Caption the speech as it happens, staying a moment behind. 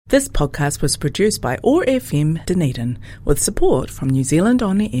This podcast was produced by OAR FM Dunedin with support from New Zealand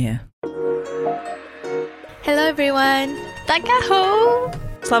On Air. Hello everyone. Takaho.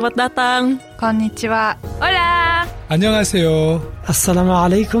 Selamat datang. Konnichiwa. Hola. 안녕하세요. Assalamu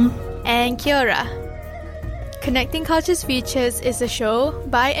alaikum. And kia ora. Connecting Cultures Features is a show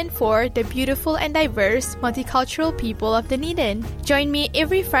by and for the beautiful and diverse multicultural people of Dunedin. Join me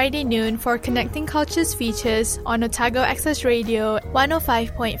every Friday noon for Connecting Cultures Features on Otago Access Radio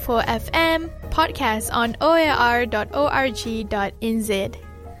 105.4 FM, podcast on oar.org.nz.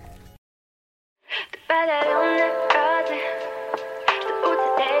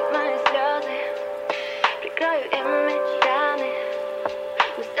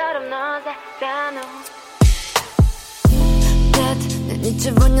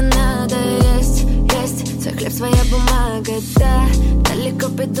 Ничего не надо есть, свой хлеб, своя бумага, да. Далеко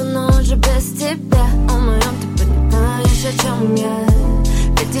пойду, но уже без тебя. О моем, ты понимаешь, о чем я.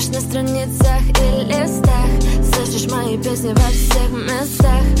 Видишь на страницах и листах, слышишь мои песни во всех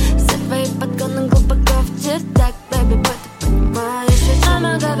местах. Все твои подгоны глубоко в чертах. Baby boy, ты понимаешь, о чем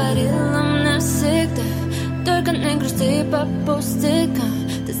я. Говорила мне всегда, только не грусти по пустякам.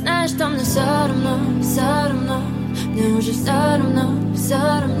 Ты знаешь, что мне все равно. Мне уже все равно.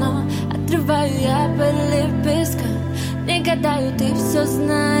 Отрываю я пыль песка. Не гадаю, ты все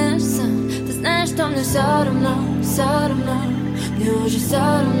знаешь сам. Ты знаешь, что мне все равно. Мне уже все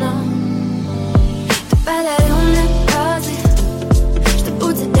равно. Ты подарил мне розы, чтоб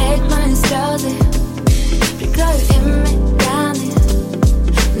утереть мои слезы. Прикрою ими раны,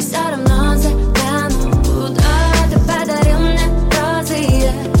 но все равно загляну. Да, ты подарил мне розы,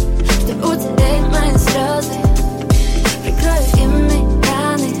 чтоб утереть мои слезы. Прикрою ими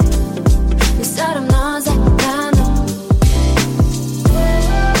раны, но все равно загляну.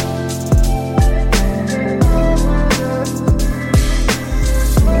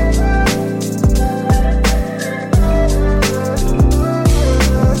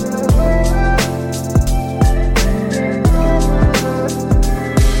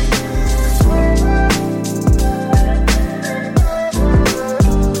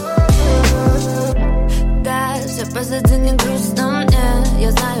 Позади не грустно мне.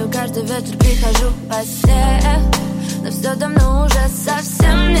 Я знаю, каждый вечер прихожу во сне, но все давно уже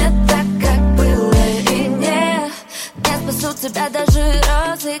совсем не так, как было. И не спасут тебя даже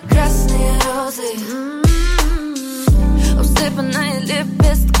розы, красные розы, усыпанные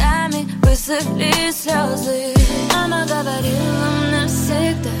лепестками, высохли слезы. Мама говорила мне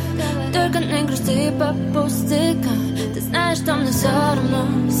всегда, только не грусти по пустякам. Ты знаешь, что мне все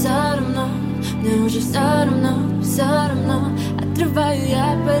равно. Мне уже все равно. Отрываю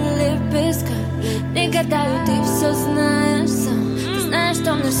я пыль песка. Не гадаю, ты все знаешь сам. Ты знаешь,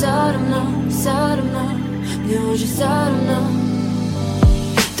 что мне все равно. Мне уже все равно.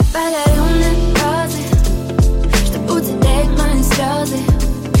 Ты подарил мне розы, чтоб утереть мои слезы.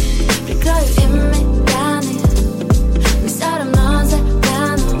 Прикрою ими раны, но все равно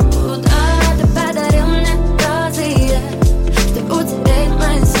загляну. Да, ты подарил мне розы, чтоб утереть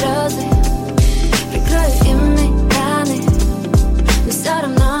мои слезы. Прикрою ими раны, но все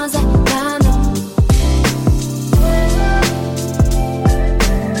равно загляну.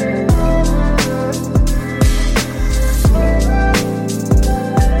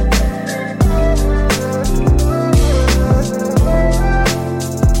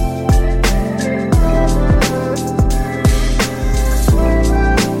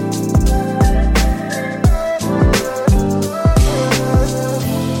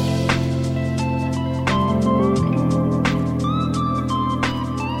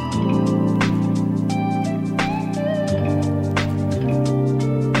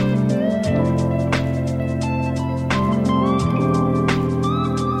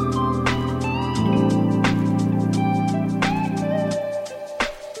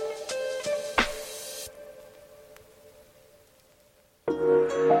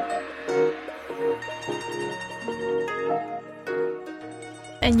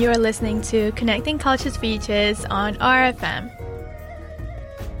 And you are listening to Connecting Cultures Features on RFM.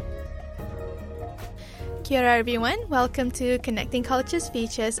 Kia ora everyone, welcome to Connecting Cultures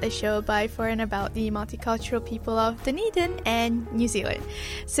Features, a show by, for and about the multicultural people of Dunedin and New Zealand.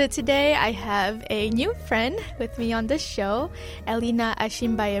 So today I have a new friend with me on the show, Elina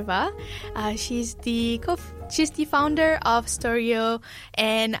Ashimbayeva. She's the founder of Storio,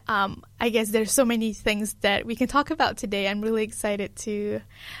 and I guess there's so many things that we can talk about today. I'm really excited to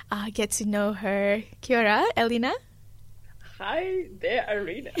get to know her. Kia ora, Elina. Hi there,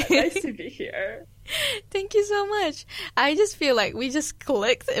 Arina. Nice to be here. Thank you so much. I just feel like we just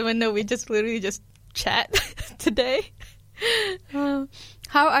clicked, even though we just literally just chat today.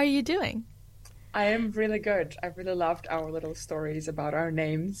 How are you doing? I am really good. I really loved our little stories about our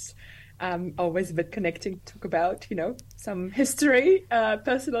names. Always a bit connecting to talk about, some history,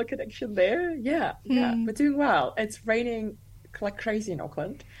 personal connection there. Yeah, we're doing well. It's raining like crazy in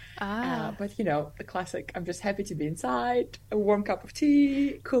Auckland. But, the classic, I'm just happy to be inside, a warm cup of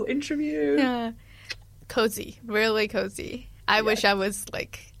tea, cool interview. Yeah. Cozy, really cozy. I wish I was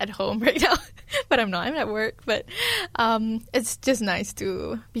like at home right now, but I'm not. I'm at work. But it's just nice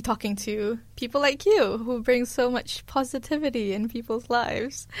to be talking to people like you who bring so much positivity in people's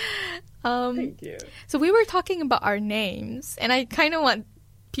lives. Thank you. So we were talking about our names, and I kind of want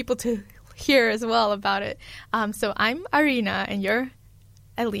people to hear as well about it. So I'm Arina, and you're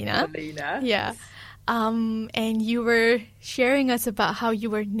Alina. Alina. Yeah. And you were sharing us about how you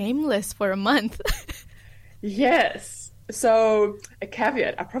were nameless for a month. Yes. So, a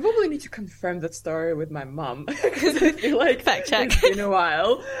caveat, I probably need to confirm that story with my mum because I feel like Fact check. It's been a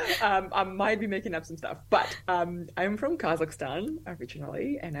while. I might be making up some stuff. But I'm from Kazakhstan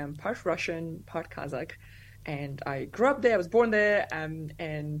originally, and I'm part Russian, part Kazakh. And I grew up there, I was born there,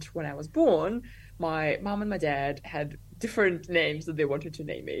 and when I was born, my mom and my dad had different names that they wanted to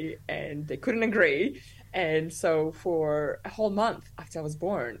name me, and they couldn't agree. And so for a whole month after I was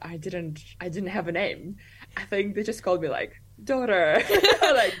born, I didn't have a name. I think they just called me like daughter,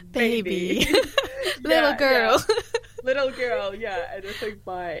 like baby, little girl. Yeah. Little girl, yeah. And I think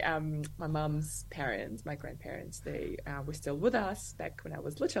my mom's parents, my grandparents, they were still with us back when I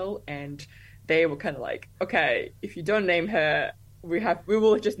was little, and they were kind of like, okay, if you don't name her, we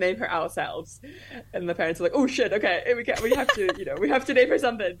will just name her ourselves. And the parents were like, oh shit, okay, we have to, we have to name her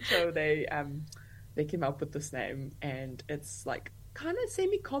something. So they came up with this name, and it's like kind of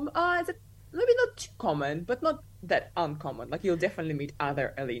semi-common. Maybe not too common, but not that uncommon. Like you'll definitely meet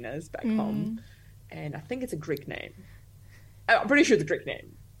other Alinas back home, and I think it's a Greek name. I'm pretty sure it's a Greek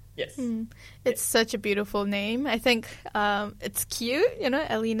name. Yes. It's such a beautiful name. I think it's cute,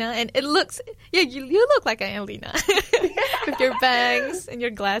 Alina, and it looks, you look like an Alina with your bangs and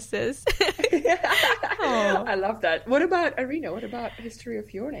your glasses. I love that. What about Arina? What about the history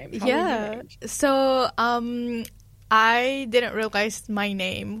of your name? How So I didn't realize my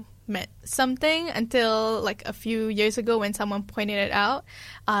name meant something until like a few years ago when someone pointed it out.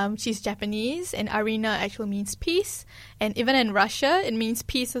 She's Japanese, and Arina actually means peace, and even in Russia it means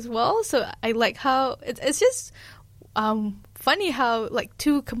peace as well. So I like how it's just funny how like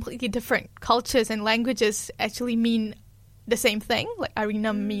two completely different cultures and languages actually mean the same thing. Like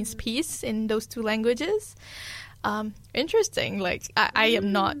Arina means peace in those two languages. Interesting. Like I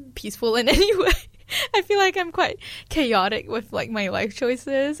am not peaceful in any way. I feel like I'm quite chaotic with like my life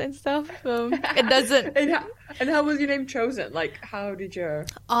choices and stuff. It doesn't. And how was your name chosen? Like, how did your?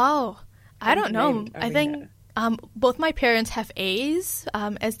 Oh, I don't know. I think both my parents have A's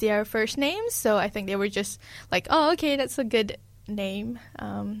as their first names, so I think they were just like, oh, okay, that's a good name.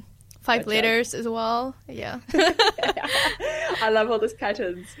 5 letters as well. Yeah. I love all those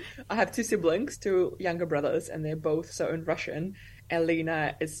patterns. I have 2 siblings, 2 younger brothers, and they're both so in Russian.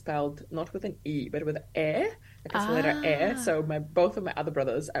 Alina is spelled not with an E, but with an E, like it's the letter E. So both of my other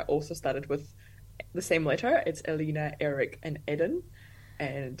brothers, I also started with the same letter. It's Alina, Eric, and Eden.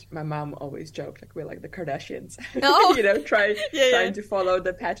 And my mom always joked, like, we're like the Kardashians. Oh. Trying to follow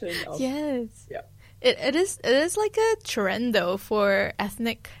the pattern of... Yes. Yeah. It is like a trend, though, for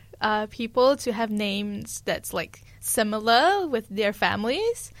ethnic people to have names that's, like, similar with their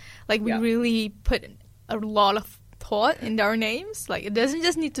families. Like, we really put a lot of thought in our names. Like, it doesn't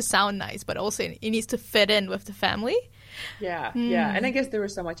just need to sound nice, but also it needs to fit in with the family. Yeah. And I guess there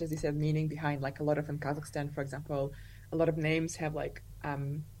was so much, as you said, meaning behind, like, a lot of in Kazakhstan, for example, a lot of names have, like,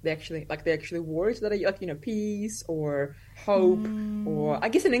 they actually words that are, like, peace or hope, or I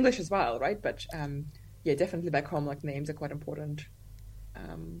guess in English as well, right? But definitely back home, like, names are quite important.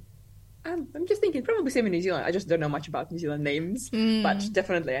 I'm just thinking probably same in New Zealand. I just don't know much about New Zealand names, but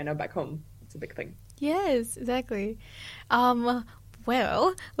definitely I know back home it's a big thing. Yes, exactly.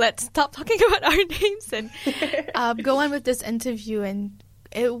 Well, let's stop talking about our names and go on with this interview. And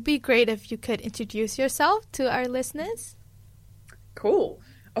it would be great if you could introduce yourself to our listeners. Cool.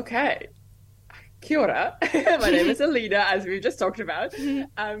 Okay. Kia ora. My name is Alina, as we've just talked about.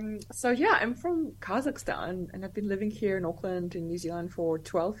 So I'm from Kazakhstan, and I've been living here in Auckland in New Zealand for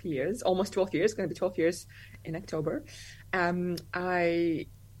 12 years, almost 12 years, going to be 12 years in October. I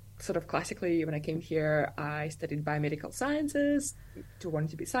sort of classically, when I came here, I studied biomedical sciences, wanted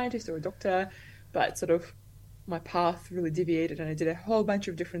to be a scientist or a doctor, but sort of my path really deviated, and I did a whole bunch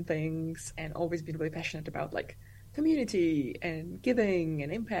of different things, and always been really passionate about like community and giving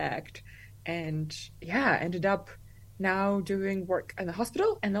and impact. And ended up now doing work in the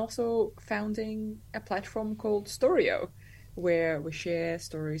hospital and also founding a platform called Storio, where we share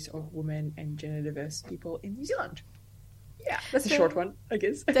stories of women and gender diverse people in New Zealand. Yeah, that's a short one, I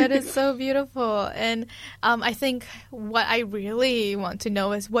guess. That is so beautiful. And I think what I really want to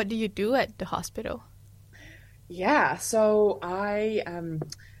know is, what do you do at the hospital? Yeah, so I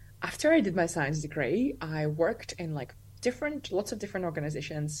after I did my science degree, I worked in like lots of different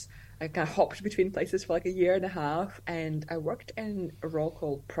organizations. I kind of hopped between places for like a year and a half, and I worked in a role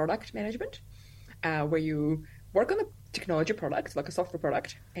called product management, where you work on a technology product, like a software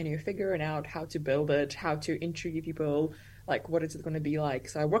product, and you're figuring out how to build it, how to interview people, like what is it going to be like.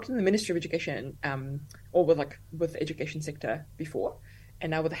 So I worked in the Ministry of Education, or with the education sector before,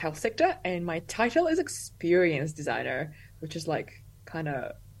 and now with the health sector. And my title is experience designer, which is like kind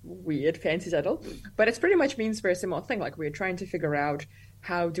of weird, fancy title, but it pretty much means very similar thing. Like we're trying to figure out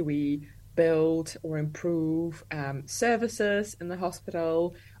how do we build or improve services in the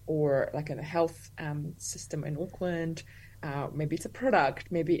hospital or like in a health system in Auckland. Maybe it's a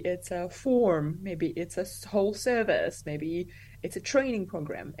product, maybe it's a form, maybe it's a whole service, maybe it's a training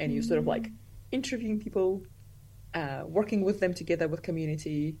program, and you're sort of like interviewing people, working with them together with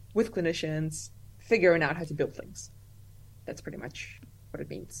community, with clinicians, figuring out how to build things. That's pretty much what it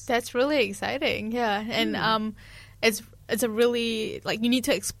means. That's really exciting, yeah. And it's a really, like, you need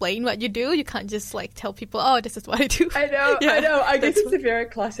to explain what you do. You can't just like tell people, oh, this is what I do. I know. I guess That's it's a very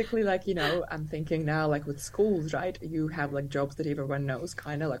classically, like, you know, I'm thinking now, like with schools, right? You have like jobs that everyone knows,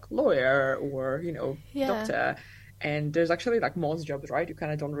 kind of like lawyer or, you know, doctor. And there's actually like most jobs, right? You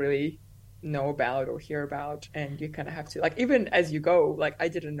kind of don't really know about or hear about, and you kind of have to, like, even as you go, like I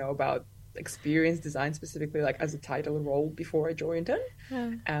didn't know about experience design specifically, like as a title role before I joined it.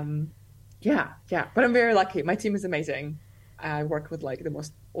 But I'm very lucky. My team is amazing. I work with like the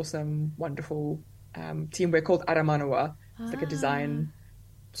most awesome, wonderful team. We're called Aramanawa. It's like a design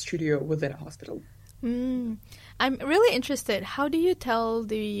studio within a hospital. I'm really interested. How do you tell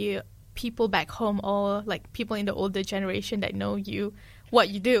the people back home, or like people in the older generation that know you, what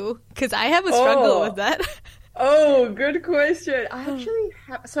you do? Because I have a struggle with that. Oh, good question. I actually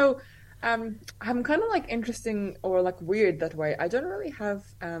have. So I'm kind of like interesting or like weird that way. I don't really have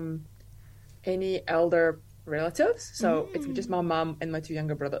any elder relatives. So it's just my mom and my two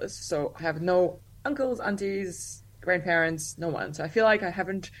younger brothers. So I have no uncles, aunties, grandparents, no one. So I feel like I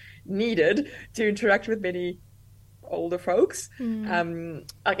haven't needed to interact with many older folks,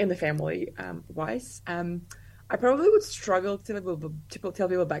 like in the family wise. I probably would struggle to tell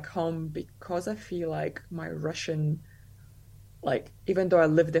people back home, because I feel like my Russian, like, even though I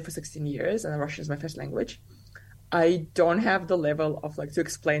lived there for 16 years and Russian is my first language, I don't have the level of like to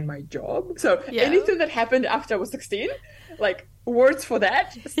explain my job. So anything that happened after I was 16, like words for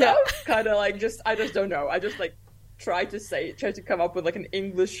that stuff, kind of like I just don't know. I just like try to come up with like an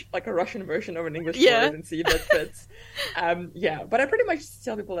English, like a Russian version of an English word and see if that fits. But I pretty much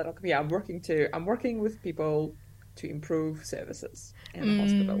tell people that I'm working with people to improve services in the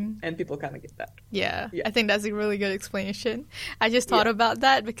hospital, and people kind of get that. Yeah, I think that's a really good explanation. I just thought about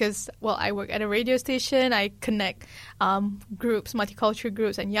that because, well, I work at a radio station. I connect groups, multicultural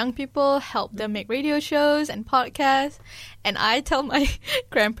groups, and young people, help them make radio shows and podcasts. And I tell my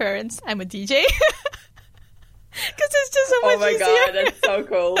grandparents I'm a DJ. Because it's just so much easier. Oh my god, that's so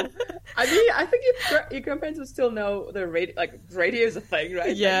cool. I mean, I think your grandparents would still know the radio, like radio is a thing,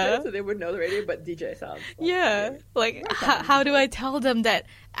 right? Yeah. So they would know the radio, but DJ sounds. How do I tell them that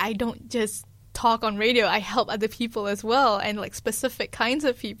I don't just talk on radio, I help other people as well, and like specific kinds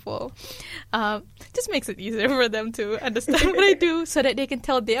of people. Just makes it easier for them to understand what I do, so that they can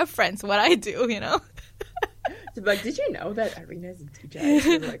tell their friends what I do, you know? Like, did you know that Irina's a DJ?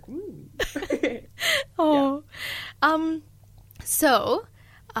 You're like, ooh. So,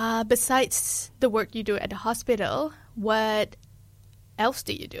 besides the work you do at the hospital, what else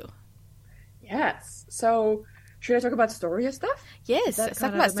do you do? Yes. So, should I talk about Storio stuff? Yes, let's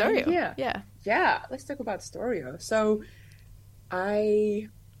talk about Storio. Yeah, let's talk about Storio. So, I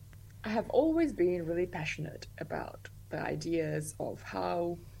have always been really passionate about the ideas of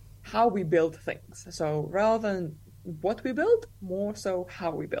how we build things. So rather than what we build, more so how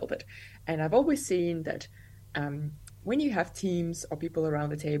we build it. And I've always seen that when you have teams or people around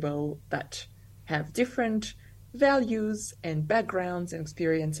the table that have different values and backgrounds and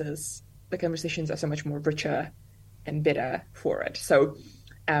experiences, the conversations are so much more richer and better for it. So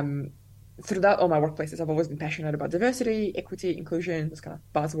throughout all my workplaces, I've always been passionate about diversity, equity, inclusion, those kind of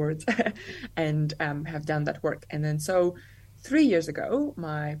buzzwords, and have done that work. And then so 3 years ago,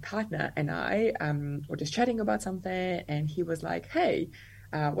 my partner and I were just chatting about something, and he was like, hey,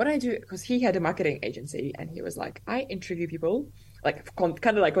 what I do, because he had a marketing agency and he was like, I interview people, like kind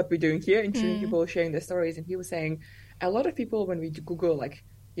of like what we're doing here, interviewing people, sharing their stories. And he was saying a lot of people, when we Google, like,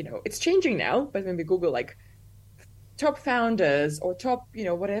 you know, it's changing now, but when we Google like top founders or top, you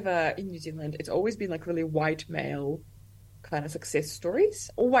know, whatever in New Zealand, it's always been like really white male kind of success stories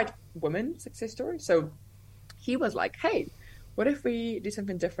or white women success stories. So he was like, hey, what if we do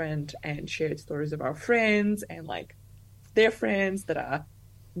something different and shared stories of our friends and like their friends that are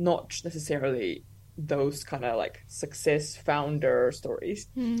not necessarily those kind of like success founder stories.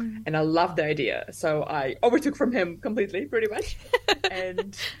 And I love the idea. So I overtook from him completely, pretty much.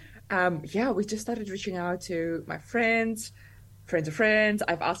 And yeah, we just started reaching out to my friends of friends.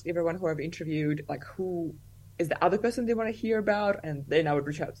 I've asked everyone who I've interviewed, like, who is the other person they want to hear about? And then I would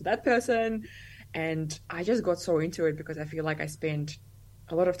reach out to that person. And I just got so into it because I feel like I spent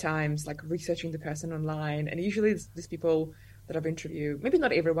a lot of times like researching the person online. And usually these people that I've interviewed, maybe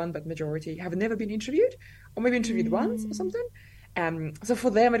not everyone, but majority, have never been interviewed or maybe interviewed once or something. So for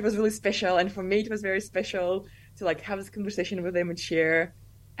them, it was really special. And for me, it was very special to like have this conversation with them and share.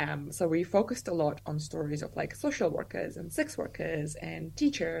 So we focused a lot on stories of like social workers and sex workers and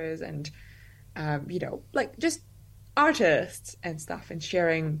teachers and, you know, like just artists and stuff and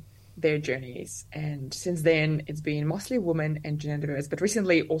sharing their journeys. And since then, it's been mostly women and gender diverse, but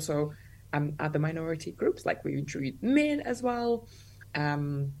recently also other minority groups, like we interviewed men as well.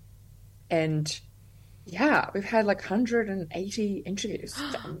 And yeah, we've had like 180 interviews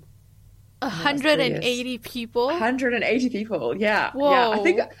done. 180 people? 180 people, yeah. Whoa.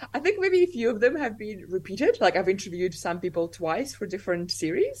 Yeah, I think maybe a few of them have been repeated. Like I've interviewed some people twice for different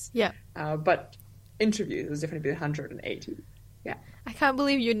series. Yeah. But interviews has definitely been 180. Yeah. I can't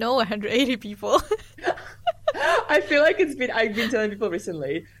believe you know 180 people. I feel like I've been telling people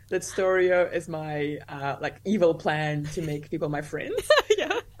recently that Storio is my like evil plan to make people my friends.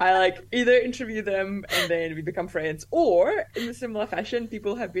 Yeah. I like either interview them and then we become friends, or in a similar fashion,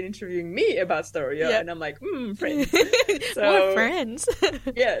 people have been interviewing me about Storio, and I'm like, friends. So, more friends.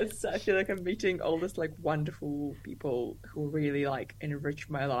 Yes, I feel like I'm meeting all this like wonderful people who really like enrich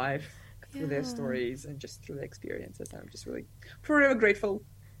my life through their stories and just through their experiences. I'm just really forever grateful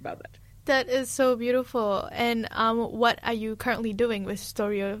about that. That is so beautiful. And what are you currently doing with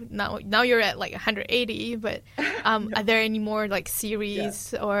Storio now? Now you're at like 180, but are there any more like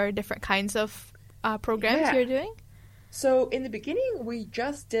series or different kinds of programs you're doing? So in the beginning, we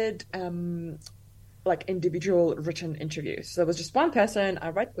just did like individual written interviews. So it was just one person. I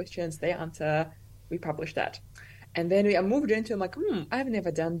write questions, they answer, we publish that. And then I moved into, I'm like, I've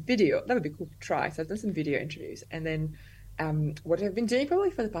never done video. That would be cool to try. So I've done some video interviews. And then what I've been doing probably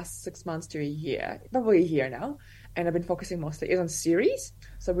for the past 6 months to a year, probably a year now, and I've been focusing mostly is on series.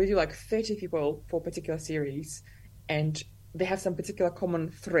 So we do like 30 people for a particular series, and they have some particular common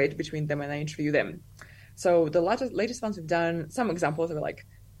thread between them, and I interview them. So the latest ones we've done, some examples are like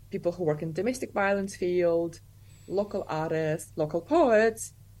people who work in domestic violence field, local artists, local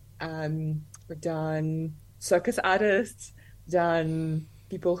poets. We've done circus artists, done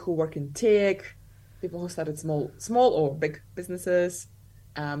people who work in tech, people who started small or big businesses.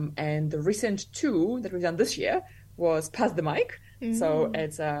 And the recent two that we've done this year was Pass the Mic. So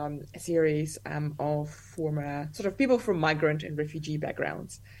it's a series of former sort of people from migrant and refugee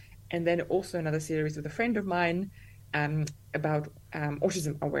backgrounds. And then also another series with a friend of mine about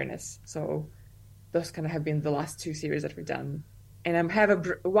autism awareness. So those kind of have been the last two series that we've done. And I have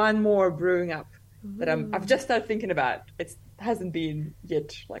one more brewing up that I've just started thinking about. It hasn't been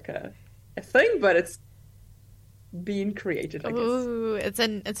yet like a thing, but it's being created, I guess. Ooh, it's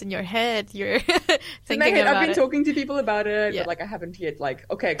in your head. You're thinking in my head, about I've been it. talking to people about it, but like I haven't yet like,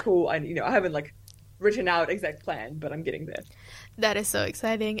 okay, cool. I haven't like written out exact plan, but I'm getting there. That is so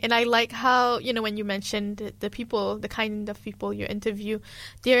exciting. And I like how, when you mentioned the people, the kind of people you interview,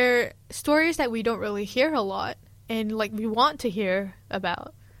 they're stories that we don't really hear a lot and like we want to hear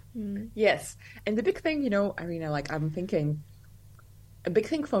about. Yes. And the big thing, Irina, like I'm thinking, a big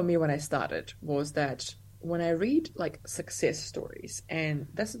thing for me when I started was that when I read like success stories, and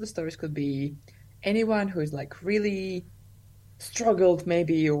that's what the stories could be anyone who's like really struggled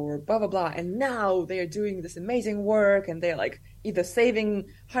maybe or blah, blah, blah. And now they're doing this amazing work and they're like either saving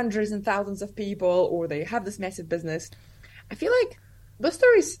hundreds and thousands of people or they have this massive business. I feel like those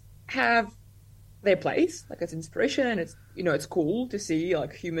stories have their place, like it's inspiration and it's, it's cool to see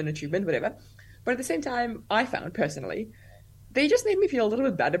like human achievement, whatever. But at the same time, I found personally, they just made me feel a little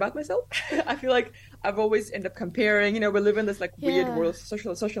bit bad about myself. I feel like I've always end up comparing, we live in this like weird world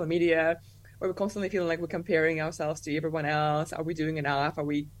of social media where we're constantly feeling like we're comparing ourselves to everyone else. Are we doing enough? Are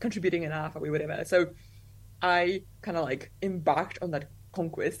we contributing enough? Are we whatever? So I kind of like embarked on that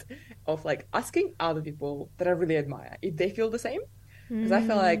conquest of like asking other people that I really admire if they feel the same. Because I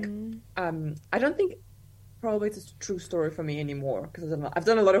feel like I don't think probably it's a true story for me anymore, because I've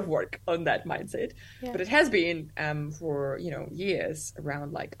done a lot of work on that mindset. But it has been for years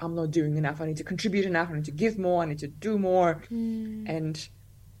around like, I'm not doing enough, I need to contribute enough, I need to give more, I need to do more. And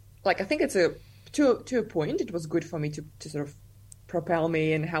like I think it's to a point it was good for me to sort of propel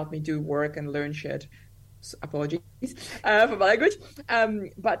me and help me do work and learn shit. So, apologies for my language,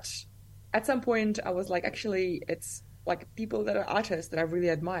 but at some point I was like, actually it's like people that are artists that I really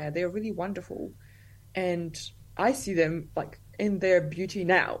admire, they're really wonderful, and I see them like in their beauty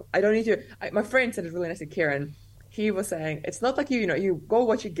now. I don't need to. My friend said it really nicely, Kieran. He was saying it's not like you go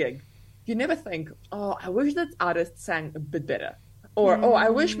watch a gig, you never think, oh, I wish that artist sang a bit better, or oh, I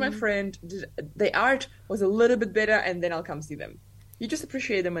wish my friend the art was a little bit better, and then I'll come see them. You just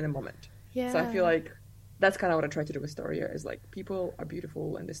appreciate them in a moment. So I feel like that's kind of what I try to do with Storia, is like people are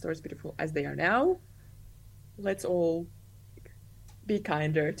beautiful and the story is beautiful as they are now. Let's all be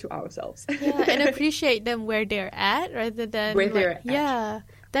kinder to ourselves. And appreciate them where they're at rather than where they're at. Yeah,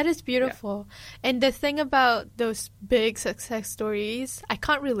 that is beautiful. And the thing about those big success stories, I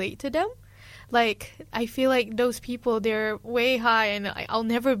can't relate to them. Like, I feel like those people, they're way high and I'll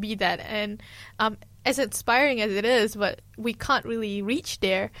never be that. And as inspiring as it is, but we can't really reach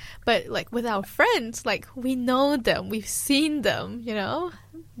there. But like with our friends, like we know them, we've seen them,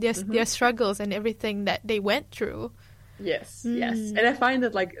 their struggles and everything that they went through. Yes. And I find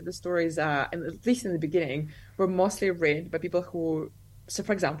that like the stories at least in the beginning, were mostly read by people who, so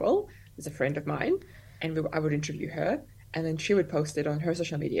for example, there's a friend of mine and I would interview her and then she would post it on her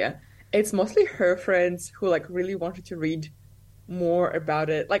social media. It's mostly her friends who like really wanted to read more about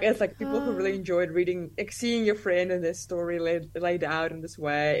it. Like it's like people who really enjoyed reading, like seeing your friend and their story laid out in this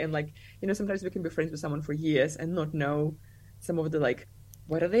way. And like, sometimes we can be friends with someone for years and not know some of the like,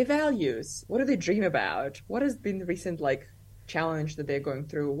 what are their values? What do they dream about? What has been the recent like challenge that they're going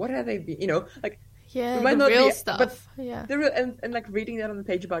through? What have they been, like the real stuff. But the real, and like reading that on the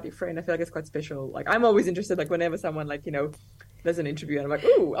page about your friend, I feel like it's quite special. Like I'm always interested, like whenever someone like, does an interview and I'm like,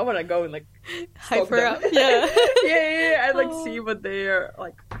 ooh, I want to go and like hype her up. And like see what they're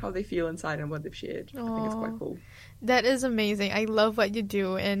like, how they feel inside and what they've shared. I think it's quite cool. That is amazing. I love what you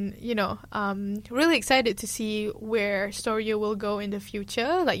do, and really excited to see where Storia will go in the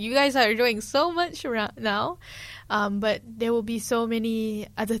future. Like you guys are doing so much around now, but there will be so many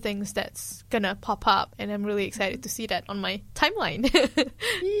other things that's gonna pop up, and I'm really excited to see that on my timeline.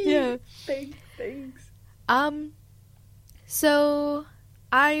 Thanks. So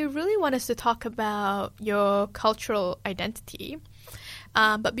I really want us to talk about your cultural identity.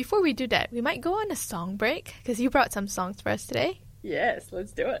 But before we do that, we might go on a song break because you brought some songs for us today. Yes,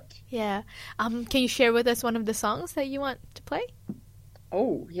 let's do it. Yeah. Can you share with us one of the songs that you want to play?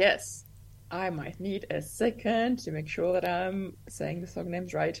 Oh, yes. I might need a second to make sure that I'm saying the song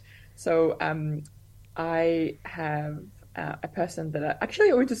names right. So I have a person that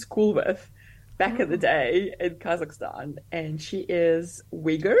I went to school with back in the day in Kazakhstan, and she is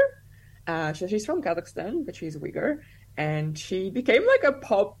Uyghur. So she's from Kazakhstan, but she's Uyghur. And she became like a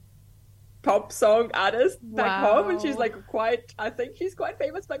pop song artist back home, and she's like I think she's quite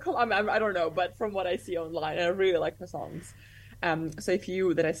famous back home. I don't know, but from what I see online, I really like her songs. So a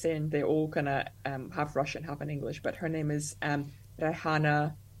few that I send, they all kind of half Russian, half in English, but her name is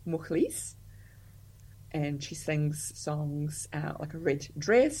Rayhana Mukhlis, and she sings songs like A Red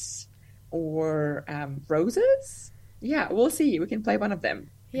Dress or Roses. Yeah, we'll see. We can play one of them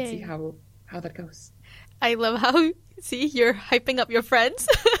and see how that goes. I love how, see, you're hyping up your friends.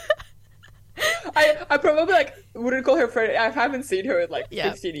 I probably wouldn't call her friend. I haven't seen her in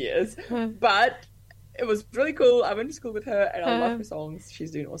 15 years. But it was really cool. I went to school with her and I love her songs.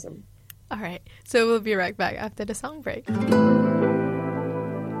 She's doing awesome. All right. So we'll be right back after the song break.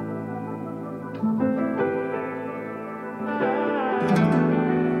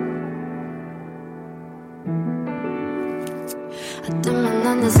 Ты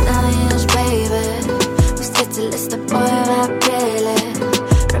меня не знаешь, baby. Встретились с тобой в апреле.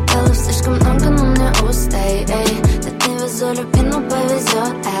 Пропало слишком много, но мне устай. Так не везу, люби, но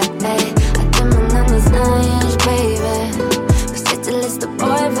повезет. А ты меня не знаешь, baby. Встретились с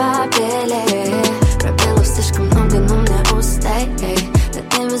тобой в апреле. Пропало слишком много, но мне устай. Так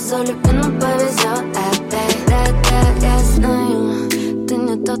не везу, люби, но повезет. Да, я знаю. Ты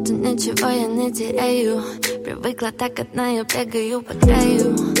не тот, и ничего я не теряю. Привыкла так одна, я бегаю по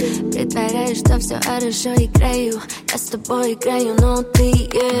краю. Притворяюсь, что все хорошо, играю. Я с тобой играю, но ты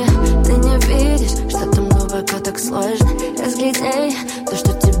не видишь, что там глубоко так сложно. Разглядей то,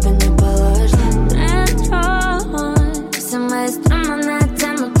 что тебе не положено. Все мои струны на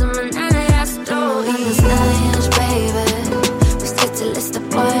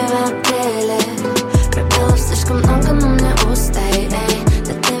апреле. Пробелов слишком много, но мне устай, эй.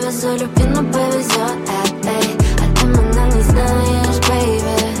 Да ты возлюби, но повезет, эй. А ты меня не знаешь,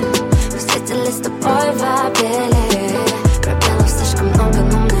 бейби. Мы встретились с тобой в апреле. Пробелов слишком много,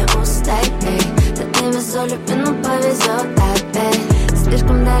 но мне устай, эй. Да ты возлюби, но повезет, эй.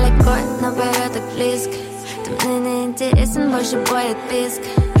 Слишком далеко, но порой так близко. Ты мне не интересен, больше боет писк.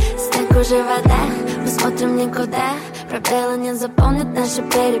 Снег уже вода, мы смотрим никуда. Пробелы не заполнят нашу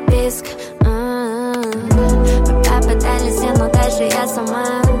переписку. Мы попытались, но дальше я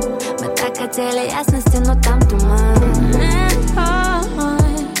сама. Мы так хотели ясности, но там туман.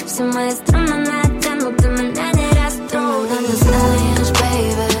 Все мои струны натянуты, меня не расстроят. Ты не знаешь,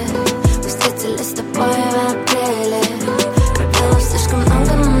 бейби. Мы встретились с тобой в апреле. Пробелов слишком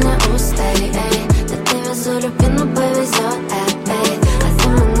много, но мне устай, эй. Да ты возлюби, но повезет, эй. А ты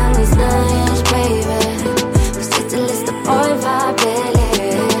меня не знаешь, бейби. Мы встретились с тобой в апреле.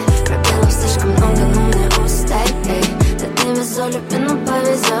 Пробелов слишком много, но мне устай, эй. Да ты возлюби, но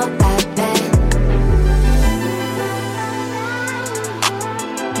повезет, эй.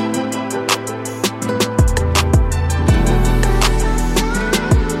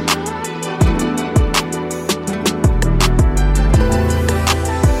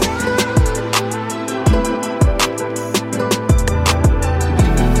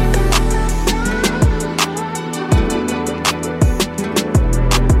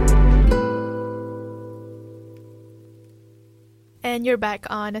 And you're back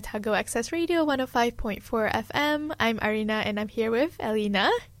on Otago Access Radio 105.4 FM. I'm Arina and I'm here with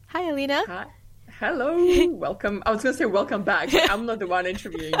Alina. Hi, Alina. Hi. Hello. Welcome. I was going to say welcome back, but I'm not the one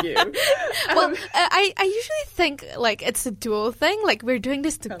interviewing you. Well, I usually think like it's a dual thing. Like we're doing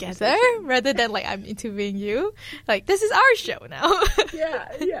this together rather than like I'm interviewing you. Like this is our show now.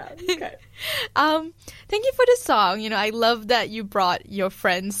 Yeah. Okay. Thank you for the song. You know, I love that you brought your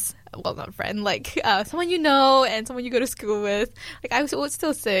friends. Well, not friend, like someone you know and someone you go to school with. Like I would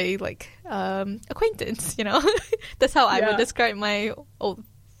still say like acquaintance, you know. That's how I would describe my old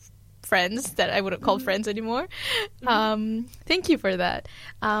friends that I wouldn't call friends anymore. Thank you for that.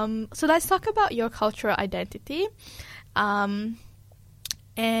 So let's talk about your cultural identity. And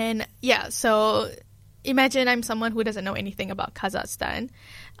yeah, so imagine I'm someone who doesn't know anything about Kazakhstan.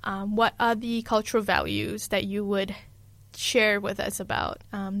 What are the cultural values that you would share with us about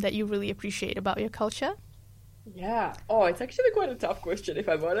that you really appreciate about your culture? Yeah. Oh, it's actually quite a tough question, if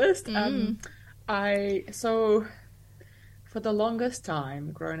I'm honest. So for the longest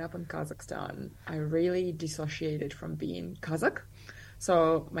time growing up in Kazakhstan, I really dissociated from being Kazakh.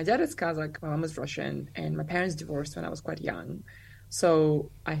 So my dad is Kazakh, my mom is Russian, and my parents divorced when I was quite young.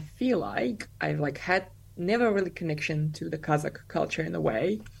 So I feel like I had never really connection to the Kazakh culture in a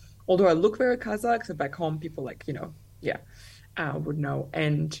way. Although I look very Kazakh, so back home people would know.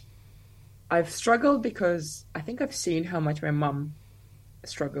 And I've struggled because I think I've seen how much my mom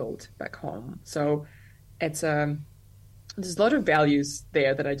struggled back home. So it's there's a lot of values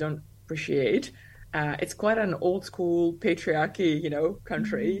there that I don't appreciate. It's quite an old school patriarchy,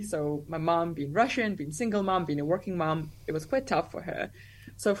 country. So my mom being Russian, being single mom, being a working mom, it was quite tough for her.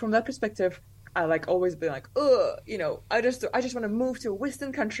 So from that perspective, I always been like, I just want to move to a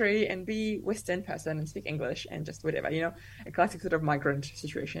Western country and be Western person and speak English and just whatever, a classic sort of migrant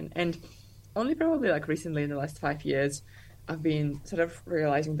situation. And only probably recently in the last 5 years, I've been sort of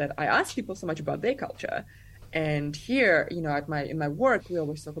realizing that I ask people so much about their culture. And here, in my work, we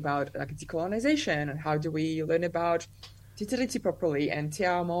always talk about decolonization and how do we learn about Titiriti properly and Te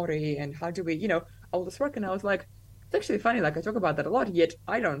Maori and how do we, all this work. And I was like, it's actually funny, I talk about that a lot, yet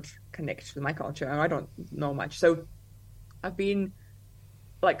I don't connect with my culture and I don't know much. So I've been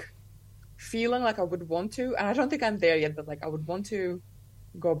feeling like I would want to, and I don't think I'm there yet, but I would want to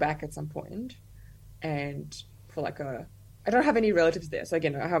go back at some point and for I don't have any relatives there. So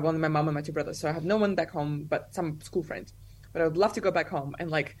again, I have only my mom and my two brothers. So I have no one back home but some school friends. But I would love to go back home and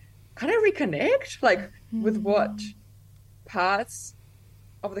kind of reconnect with what parts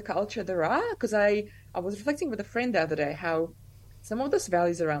of the culture there are. Because I was reflecting with a friend the other day how some of those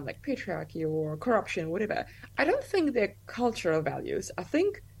values around patriarchy or corruption, whatever, I don't think they're cultural values. I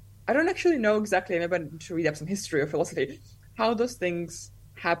don't actually know exactly, maybe I need to read up some history or philosophy, how those things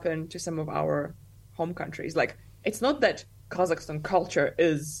happen to some of our home countries. It's not that Kazakhstan culture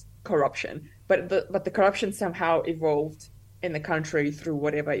is corruption, but the corruption somehow evolved in the country through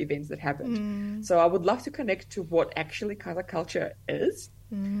whatever events that happened. So I would love to connect to what actually Kazakh culture is.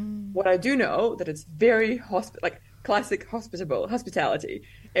 What I do know that it's very classic hospitality.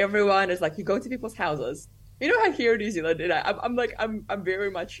 Everyone is you go to people's houses. You know how here in New Zealand, and I'm very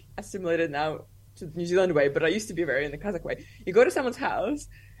much assimilated now to the New Zealand way, but I used to be very in the Kazakh way. You go to someone's house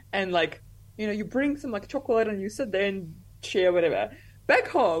and like, you know, you bring some like chocolate and you sit there and share whatever. Back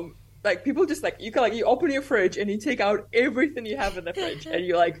home, like people just like you open your fridge and you take out everything you have in the fridge and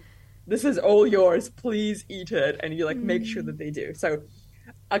you're like, this is all yours, please eat it, and you like make sure that they do. So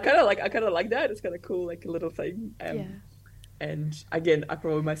I kind of like that. It's kind of cool, like a little thing. And again, I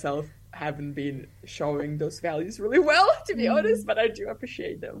probably myself haven't been showing those values really well, to be honest, but I do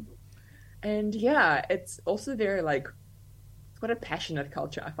appreciate them. And yeah, it's also very like, it's quite a passionate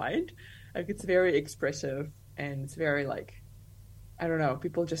culture, I find. Like it's very expressive and it's very like, I don't know,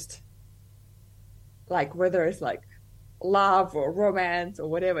 people just like, whether it's like love or romance or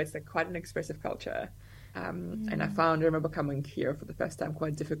whatever, it's like quite an expressive culture. And I remember coming here for the first time,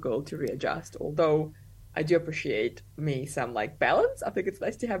 quite difficult to readjust, although I do appreciate some like balance. I think it's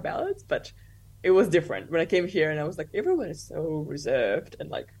nice to have balance, but it was different when I came here and I was like, everyone is so reserved and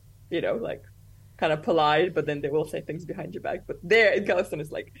like, you know, like kind of polite, but then they will say things behind your back. But there in Kazakhstan,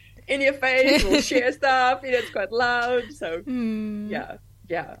 it's like in your face, we'll share stuff, you know, it's quite loud. So yeah.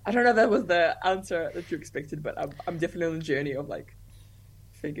 I don't know if that was the answer that you expected, but I'm definitely on the journey of like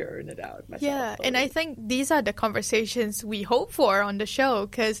figuring it out myself. Yeah, and I think these are the conversations we hope for on the show,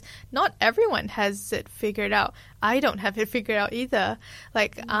 because not everyone has it figured out. I don't have it figured out either.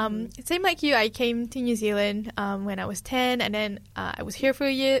 Like, same like you, I came to New Zealand when I was 10, and then I was here for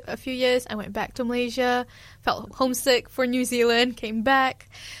a few years. I went back to Malaysia, felt homesick for New Zealand, came back,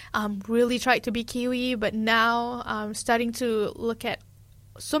 really tried to be Kiwi, but now I'm starting to look at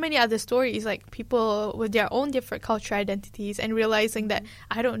so many other stories, like people with their own different cultural identities, and realizing that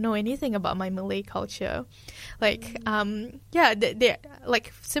I don't know anything about my Malay culture. Like, they're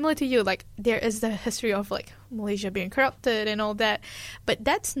like similar to you, like there is the history of like Malaysia being corrupted and all that, but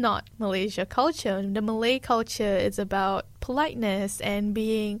that's not Malaysia culture. The Malay culture is about politeness and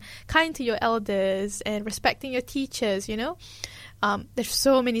being kind to your elders and respecting your teachers, you know. There's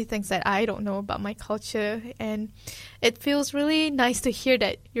so many things that I don't know about my culture, and it feels really nice to hear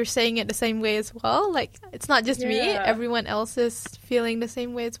that you're saying it the same way as well. Like, it's not just me, everyone else is feeling the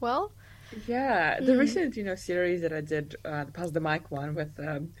same way as well. Yeah, the recent, series that I did, the Pass the Mic one with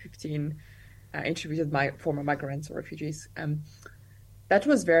 15 interviews with former migrants or refugees, that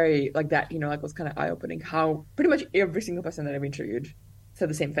was very like that, like was kind of eye-opening how pretty much every single person that I've interviewed said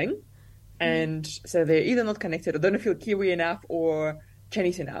the same thing. And so they're either not connected or don't feel Kiwi enough or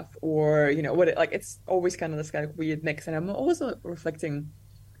Chinese enough or, it's always kind of this kind of weird mix. And I'm also reflecting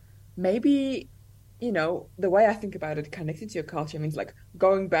maybe, the way I think about it, connected to your culture means like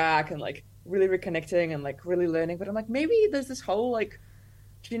going back and like really reconnecting and like really learning. But I'm like, maybe there's this whole like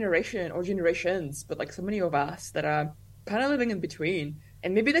generation or generations, but like so many of us that are kind of living in between.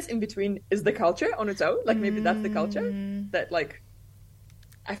 And maybe this in between is the culture on its own. Like maybe that's the culture that like,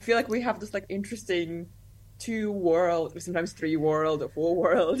 I feel like we have this like interesting 2-world, or sometimes 3-world or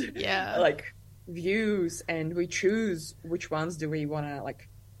 4-world, like views, and we choose which ones do we want to like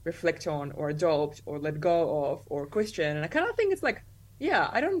reflect on or adopt or let go of or question. And I kind of think it's like,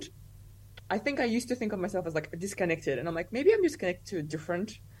 I think I used to think of myself as like disconnected, and I'm like, maybe I'm just connected to a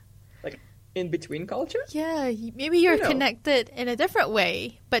different like in between culture. Yeah, maybe you're connected in a different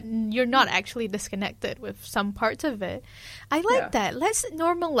way, but you're not actually disconnected with some parts of it. I like that. Let's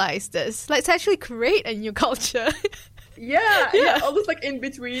normalize this. Let's actually create a new culture. Yeah, almost like in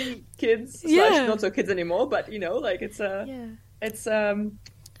between kids, not so kids anymore, but like it's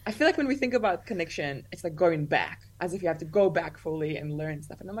I feel like when we think about connection, it's like going back, as if you have to go back fully and learn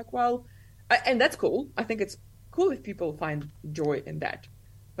stuff. And I'm like, well, and that's cool. I think it's cool if people find joy in that.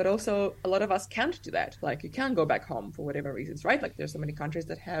 But also, a lot of us can't do that. Like, you can't go back home for whatever reasons, right? Like, there's so many countries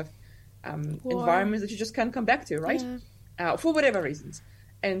that have environments that you just can't come back to, right? For whatever reasons.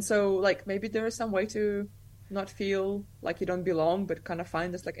 And so, like, maybe there is some way to not feel like you don't belong, but kind of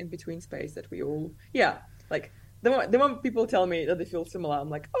find this, like, in-between space that we all... Yeah, like, the moment people tell me that they feel similar, I'm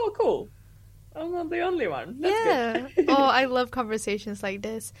like, oh, cool. I'm not the only one. That's good. Oh, I love conversations like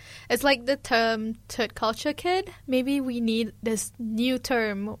this. It's like the term third culture kid. Maybe we need this new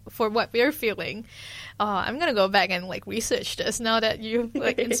term for what we're feeling. I'm going to go back and like research this now that you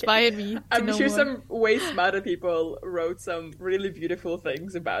like inspired me to I'm know sure more. Some way smarter people wrote some really beautiful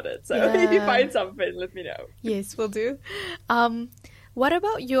things about it. So if you find something, let me know. Yes, we'll do. What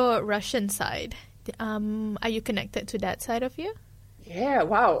about your Russian side? Are you connected to that side of you? Yeah,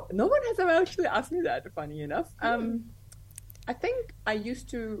 wow. No one has ever actually asked me that, funny enough. I think I used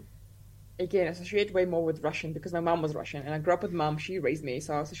to, again, associate way more with Russian because my mom was Russian and I grew up with mom. She raised me,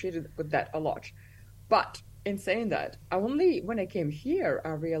 so I associated with that a lot. But in saying that, when I came here, I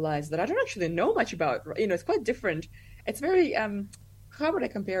realized that I don't actually know much about, it's quite different. It's very, how would I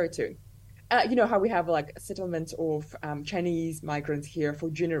compare it to? you know how we have like a settlement of Chinese migrants here for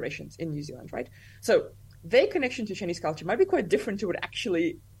generations in New Zealand, right? So their connection to Chinese culture might be quite different to what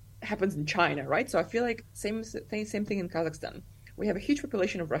actually happens in China, right? So I feel like same thing in Kazakhstan. We have a huge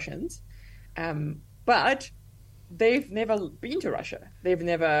population of Russians, but they've never been to Russia. They've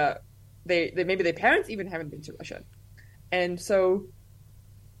never, they maybe their parents even haven't been to Russia, and so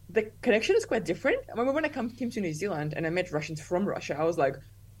the connection is quite different. I remember when I came to New Zealand and I met Russians from Russia, I was like,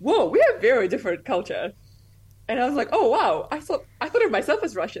 whoa, we have very different culture. And I was like, oh wow, I thought of myself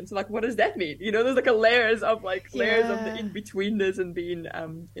as Russian. So like, what does that mean? You know, there's like a layers of the in-betweenness and being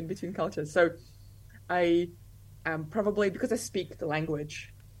in between cultures. So I probably, because I speak the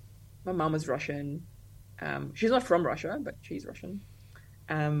language, my mom is Russian. She's not from Russia, but she's Russian.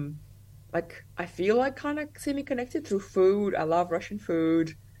 Like I feel like kind of semi-connected through food. I love Russian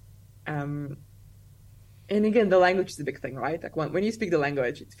food. And again, the language is a big thing, right? Like when you speak the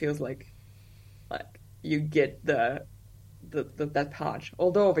language, it feels like you get that part.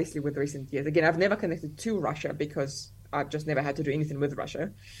 Although obviously with recent years, again, I've never connected to Russia because I've just never had to do anything with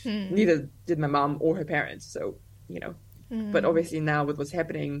Russia. Neither did my mom or her parents. So, you know, but obviously now with what's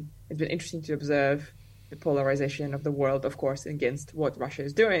happening, it's been interesting to observe the polarization of the world, of course, against what Russia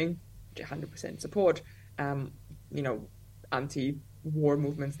is doing, which I 100% support, you know, anti-war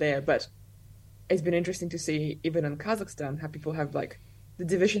movements there. But it's been interesting to see, even in Kazakhstan, how people have like, the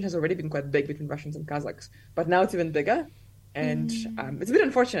division has already been quite big between Russians and Kazakhs, but now it's even bigger. And it's a bit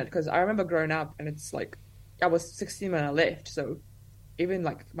unfortunate because I remember growing up and it's like, I was 16 when I left. So even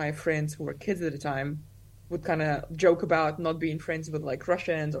like my friends who were kids at the time would kind of joke about not being friends with like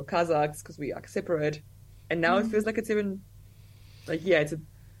Russians or Kazakhs because we are separate. And now it feels like it's even like, yeah,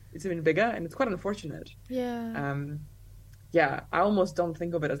 it's even bigger and it's quite unfortunate. Yeah. Yeah, I almost don't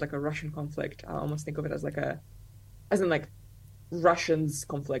think of it as like a Russian conflict. I almost think of it as as in like Russians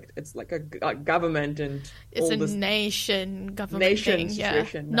conflict. It's like a government and it's a nation government thing,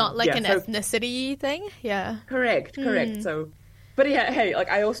 situation. Yeah. Not like an ethnicity thing. Yeah. Correct. So, but yeah, hey, like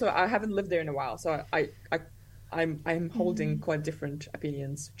I haven't lived there in a while, so I'm holding quite different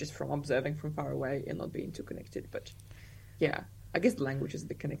opinions just from observing from far away and not being too connected. But yeah, I guess the language is a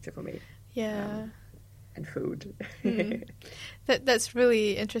big connector for me. Yeah. And food. That's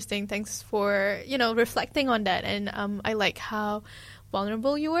really interesting. Thanks for, you know, reflecting on that. And I like how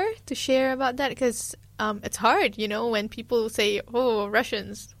vulnerable you were to share about that because it's hard, you know, when people say, oh,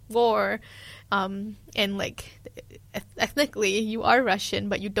 Russians, war, and like ethnically you are Russian,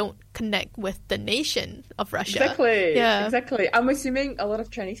 but you don't connect with the nation of Russia. Exactly. Yeah. Exactly. I'm assuming a lot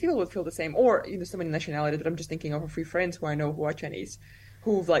of Chinese people would feel the same, or you know, so many nationalities. But I'm just thinking of a few friends who I know who are Chinese,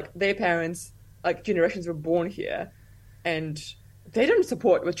 who've like their parents, like generations were born here, and they don't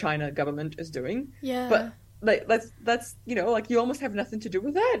support what China government is doing. Yeah. But like that's you know, like you almost have nothing to do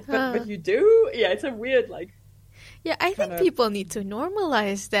with that, but you do. Yeah, it's a weird like. Yeah, I think people need to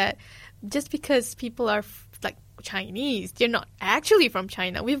normalize that. Just because people are like Chinese, they're not actually from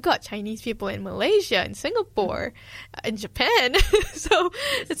China. We've got Chinese people in Malaysia, in Singapore, in Japan. So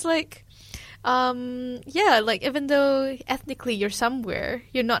it's like, yeah, like even though ethnically you're somewhere,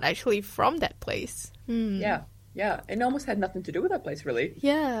 you're not actually from that place. Yeah, it almost had nothing to do with that place, really.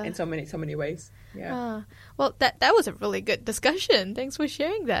 Yeah, in so many ways. Yeah. Well, that was a really good discussion. Thanks for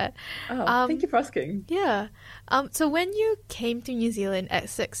sharing that. Thank you for asking. Yeah. So when you came to New Zealand at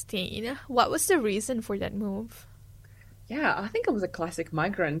 16, what was the reason for that move? Yeah, I think it was a classic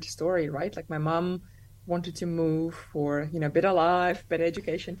migrant story, right? Like my mom wanted to move for, you know, better life, better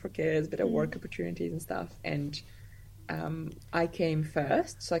education for kids, better work opportunities and stuff. And I came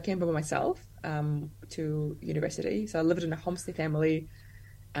first. So I came by myself to university. So I lived in a homestay family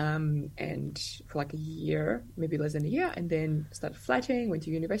and for like a year, maybe less than a year, and then started flatting, went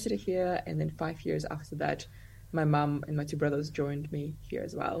to university here. And then 5 years after that, my mom and my two brothers joined me here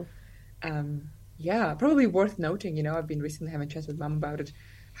as well. Yeah, probably worth noting, you know, I've been recently having chats with mom about it,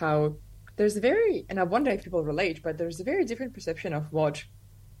 how there's a very, and I wonder if people relate, but there's a very different perception of what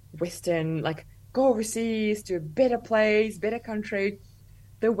Western, like, go overseas to a better place, better country.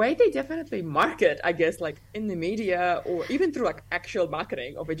 The way they definitely market, I guess, like in the media or even through like actual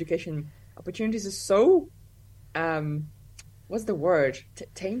marketing of education opportunities is so, what's the word?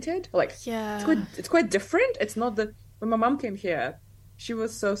 Tainted? Like, yeah, it's quite different. It's not the, when my mom came here, she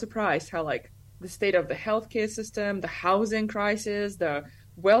was so surprised how like the state of the healthcare system, the housing crisis, the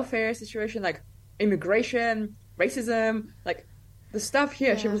welfare situation, like immigration, racism, like the stuff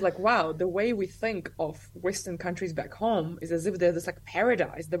here, she was like, wow, the way we think of Western countries back home is as if they're this like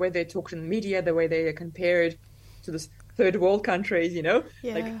paradise, the way they talk in the media, the way they are compared to this third world countries, you know?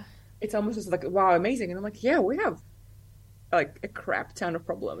 Yeah. Like, it's almost just like, wow, amazing. And I'm like, yeah, we have like a crap ton of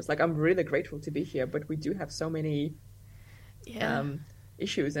problems. Like I'm really grateful to be here, but we do have so many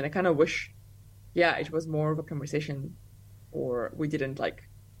issues, and I kind of wish, it was more of a conversation, or we didn't like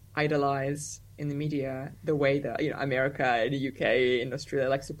idolize in the media the way that America and the UK and Australia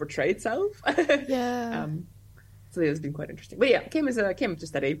likes to portray itself. So it's been quite interesting. But yeah, came to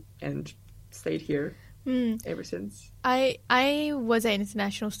study and stayed here ever since. I was an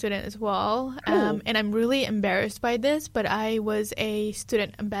international student as well, and I'm really embarrassed by this, but I was a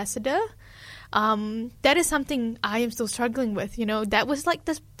student ambassador. That is something I am still struggling with. That was like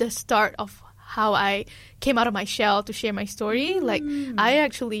the start of how I came out of my shell to share my story. Like I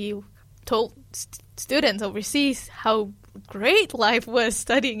actually told students overseas how great life was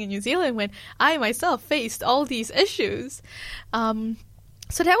studying in New Zealand when I myself faced all these issues.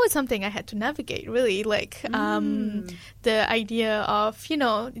 So that was something I had to navigate, really, like the idea of,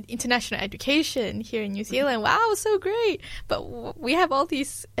 international education here in New Zealand. Wow, so great. But we have all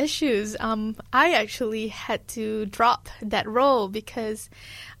these issues. I actually had to drop that role because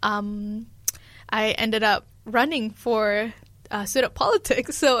I ended up running for student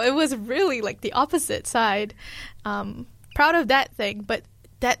politics. So it was really like the opposite side. Proud of that thing, but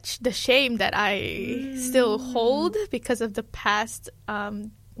the shame that I still hold because of the past,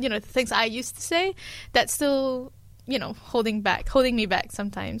 the things I used to say, that's still, holding me back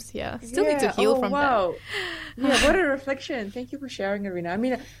sometimes. Yeah, still need to heal from that. Yeah, what a reflection. Thank you for sharing, Irina. I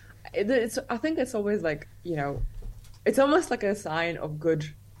mean, I think it's always like, it's almost like a sign of good,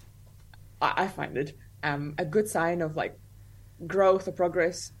 I find it, a good sign of like growth or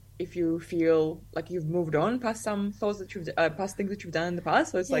progress if you feel like you've moved on past some thoughts that past things that you've done in the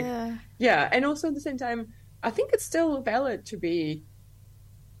past. So it's like, and also at the same time, I think it's still valid to be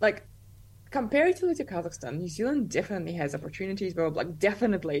like, comparatively to Kazakhstan, New Zealand definitely has opportunities, but like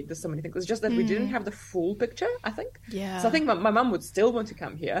definitely there's so many things. It's just that we didn't have the full picture, I think. Yeah. So I think my mum would still want to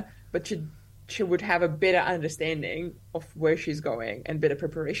come here, but she would have a better understanding of where she's going and better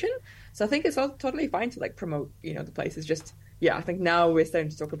preparation. So I think it's all totally fine to like promote, the places. Just I think now we're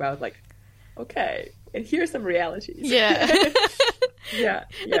starting to talk about like, okay, and here's some realities. Yeah. yeah.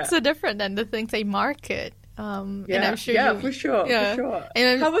 It's so different than the things they market. And I'm sure for sure.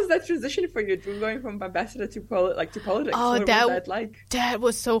 And how was that transition for you, going from ambassador to politics? Oh, what was that like? That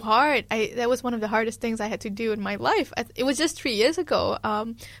was so hard. That was one of the hardest things I had to do in my life. It was just 3 years ago,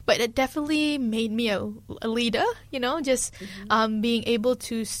 but it definitely made me a leader. Just being able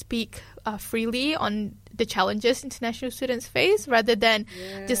to speak freely on the challenges international students face, rather than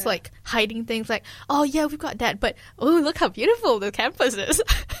just like hiding things like, oh yeah, we've got that, but oh, look how beautiful the campus is.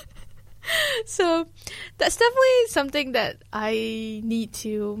 So that's definitely something that I need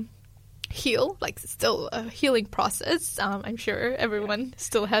to heal, like still a healing process. I'm sure everyone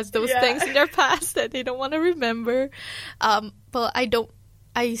still has those things in their past that they don't want to remember. But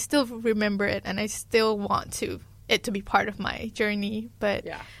I still remember it, and I still want it to be part of my journey. But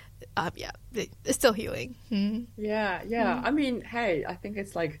it's still healing. I mean, hey, I think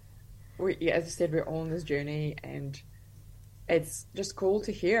it's like, as you said, we're all on this journey, and it's just cool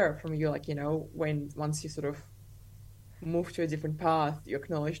to hear from you, like, once you sort of moved to a different path, you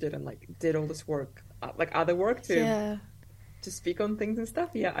acknowledged it and like did all this work, like other work to speak on things and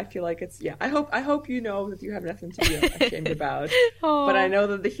stuff. I feel like it's I hope that you have nothing to be ashamed about. But I know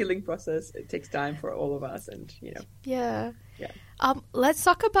that the healing process, it takes time for all of us, and let's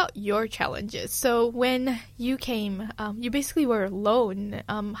talk about your challenges. So when you came, you basically were alone.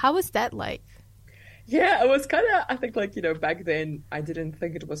 How was that like? Yeah, it was kind of, I think, like, back then I didn't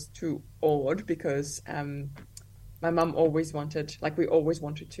think it was too odd because my mum always wanted, like, we always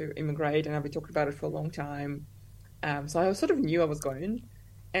wanted to immigrate, and we talked about it for a long time. So I sort of knew I was going,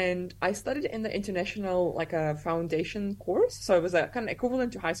 and I studied in the international, like, a foundation course. So it was a kind of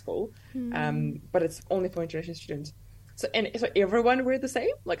equivalent to high school, but it's only for international students. So everyone were the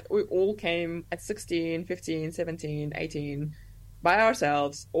same. Like, we all came at 16, 15, 17, 18 by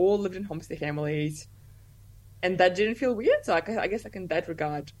ourselves, all lived in homestay families, and that didn't feel weird. So I guess like in that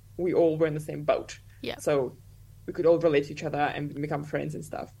regard, we all were in the same boat. Yeah. So we could all relate to each other and become friends and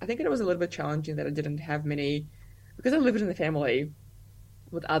stuff. I think it was a little bit challenging that I didn't have many, because I lived in the family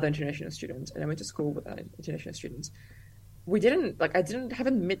with other international students, and I went to school with other international students. I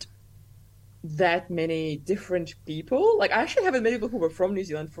haven't met that many different people. Like, I actually haven't met people who were from New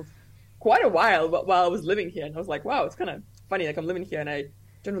Zealand for quite a while I was living here, and I was like, wow, it's kind of funny, like I'm living here and I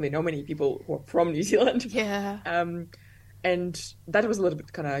don't really know many people who are from New Zealand. And that was a little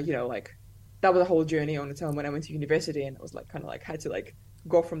bit kind of, like, that was a whole journey on its own when I went to university, and it was like kind of like had to like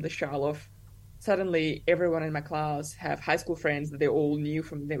go from the shell of suddenly everyone in my class have high school friends that they all knew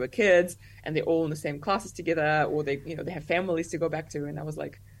from when they were kids, and they're all in the same classes together, or they have families to go back to. And I was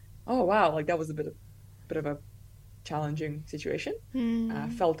like, oh wow, like that was a bit of a challenging situation.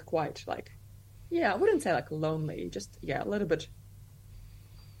 Felt quite like, I wouldn't say like lonely, just a little bit,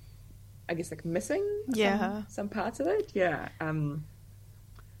 I guess, like missing some parts of it. And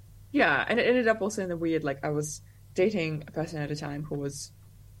it ended up also in the weird, like I was dating a person at a time who was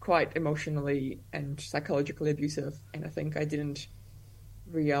quite emotionally and psychologically abusive, and I think I didn't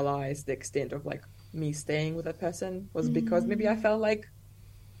realize the extent of like me staying with that person was because maybe I felt like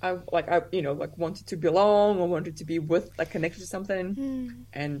I wanted to belong or wanted to be with, like, connected to something.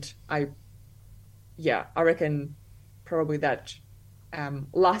 And I reckon probably that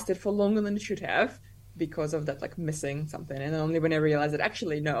lasted for longer than it should have because of that, like, missing something. And only when I realized that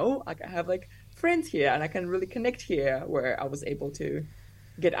actually no, like I have like friends here and I can really connect here, where I was able to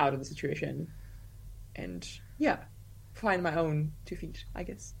get out of the situation and find my own 2 feet, I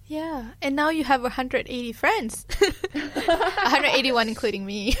guess. Yeah, and now you have 180 friends. 181 including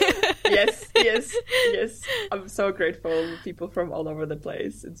me. Yes. I'm so grateful. People from all over the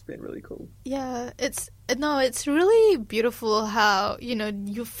place. It's been really cool. Yeah, it's really beautiful how,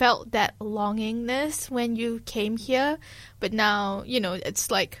 you felt that longingness when you came here, but now, it's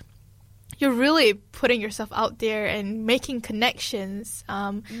like you're really putting yourself out there and making connections,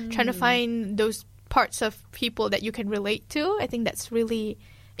 trying to find those parts of people that you can relate to. I think that's really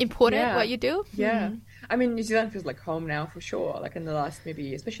important, what you do. Yeah. I mean, New Zealand feels like home now for sure. Like in the last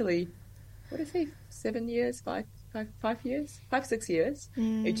maybe, especially, what did I say, 7 years, 5 years, 6 years.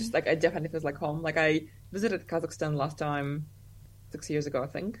 It just like, it definitely feels like home. Like I visited Kazakhstan last time 6 years ago, I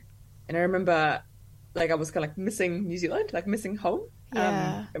think. And I remember like I was kind of like missing New Zealand, like missing home.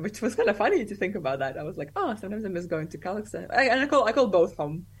 Which was kind of funny to think about that. I was like, oh, sometimes I miss going to Kazakhstan. I call both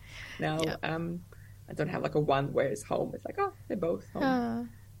home now. I don't have like a one where it's home. It's like, oh, they're both home.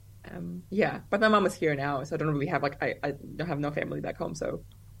 But my mom is here now, so I don't really have like, I don't have no family back home, so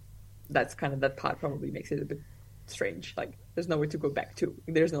that's kind of, that part probably makes it a bit strange. Like there's nowhere to go back to.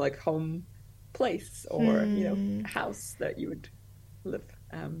 There's no like home place or house that you would live.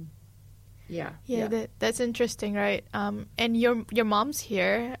 That's interesting, right? And your mom's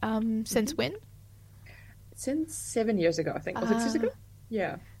here since when? Since 7 years ago, I think. Or 6 years ago?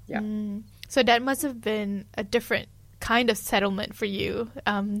 Yeah. So that must have been a different kind of settlement for you,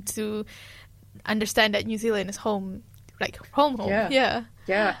 to understand that New Zealand is home, like home. Yeah,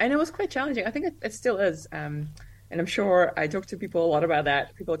 and it was quite challenging. I think it still is. And I'm sure I talk to people a lot about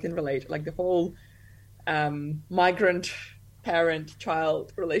that. People can relate, like the whole migrant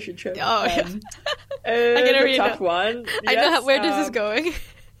parent-child relationship. I'm gonna read a tough one. I know where this is going.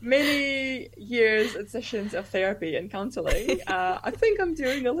 Many years and sessions of therapy and counseling. I think I'm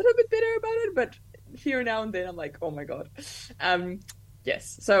doing a little bit better about it, but here now and then I'm like, oh my god.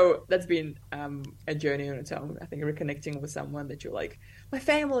 Yes, so that's been a journey on its own. I think reconnecting with someone that you're like, my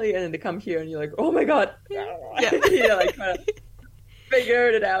family, and then they come here and you're like, oh my god. Like kind of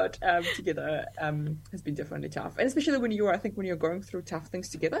figured it out together has been definitely tough. And especially when you're going through tough things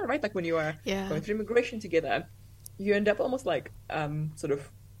together, right? Like when you are going through immigration together, you end up almost like sort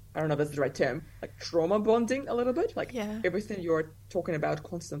of, I don't know if that's the right term, like trauma bonding a little bit. Like everything you're talking about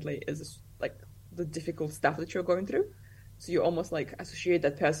constantly is like the difficult stuff that you're going through. So you almost like associate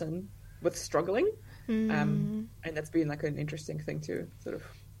that person with struggling. And that's been like an interesting thing to sort of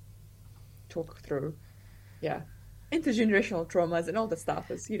talk through. Yeah. Intergenerational traumas and all that stuff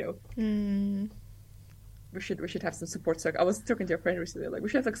is, we should have some support circles. I was talking to a friend recently, like we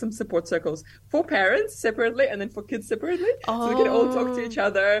should have like some support circles for parents separately and then for kids separately, so we can all talk to each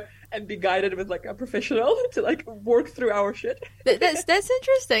other and be guided with like a professional to like work through our shit. That's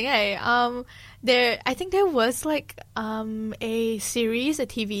interesting, eh? I think there was like a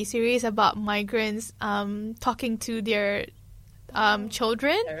TV series about migrants talking to their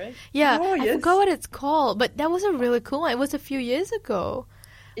children. Yeah, I forgot what it's called, but that was a really cool one. It was a few years ago.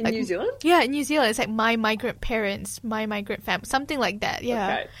 In New Zealand? Yeah, in New Zealand. It's like My Migrant Parents, My Migrant Family, something like that.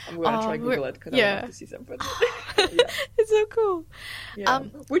 Yeah. Okay, I'm going to try Google it because I want to see something. It's so cool. Yeah.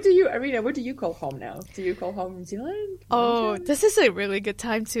 What do you call home now? Do you call home New Zealand? Oh, this is a really good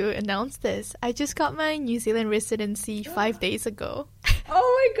time to announce this. I just got my New Zealand residency 5 days ago.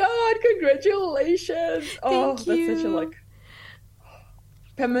 Oh my god, congratulations. Thank you. That's such a like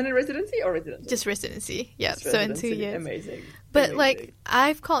permanent residency or residency? Just residency, yeah. So in 2 years. Amazing. But like,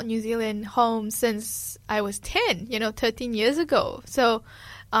 I've called New Zealand home since I was 10, 13 years ago. So,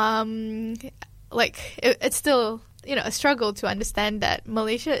 like, it's still a struggle to understand that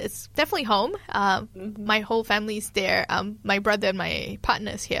Malaysia is definitely home. My whole family's there. My brother and my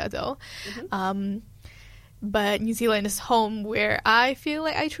partner is here though. But New Zealand is home where I feel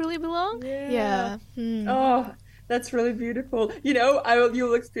like I truly belong. Yeah. Oh, that's really beautiful.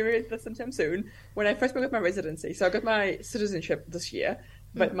 You'll experience this sometime soon. When I first got my residency, so I got my citizenship this year,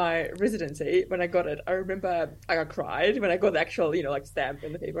 but my residency, when I got it, I remember I cried when I got the actual, stamp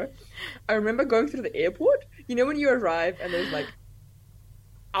in the paper. I remember going through the airport. When you arrive and there's like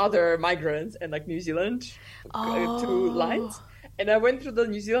other migrants and like New Zealand, two lines. And I went through the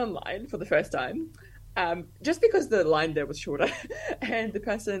New Zealand line for the first time. Just because the line there was shorter, and the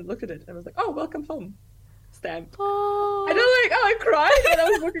person looked at it and was like, "Oh, welcome home," stamp. And I cried when I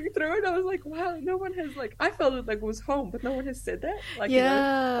was walking through it. I was like, "Wow, no one has I felt it it was home, but no one has said that." Like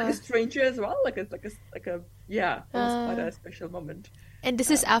a stranger as well. It was quite a special moment. And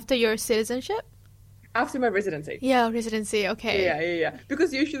this is after your citizenship? After my residency. Yeah, residency. Okay. Yeah.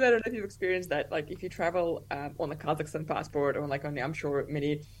 Because usually, I don't know if you've experienced that. If you travel on a Kazakhstan passport or I'm sure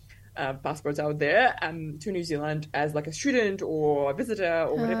many passports out there to New Zealand as a student or a visitor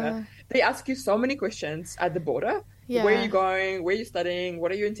or whatever, they ask you so many questions at the border. Where are you going? Where are you studying?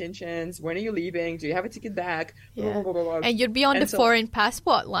 What are your intentions? When are you leaving? Do you have a ticket back? Blah, blah, blah, blah. And you'd be on the foreign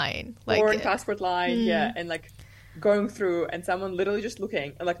passport line. Passport line, and going through and someone literally just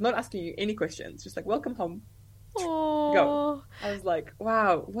looking and not asking you any questions, just welcome home. Oh. Go. I was like,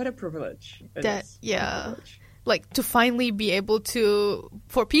 wow, what a privilege. To finally be able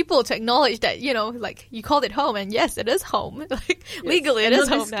for people to acknowledge that, you called it home, and yes, it is home. Legally, it is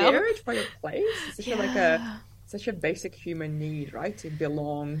home now. Not be scared by your place. It's such a basic human need, right? To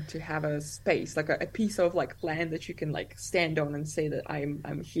belong, to have a space, a piece of land that you can stand on and say that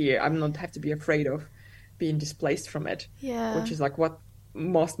I'm here. I'm not have to be afraid of being displaced from it. Yeah. Which is what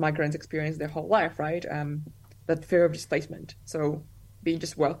most migrants experience their whole life, right? That fear of displacement. So being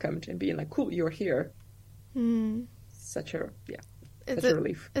just welcomed and being cool, you're here. Such a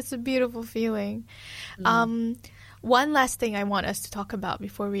relief. It's a beautiful feeling. One last thing I want us to talk about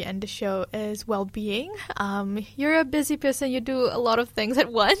before we end the show is well-being. You're a busy person. You do a lot of things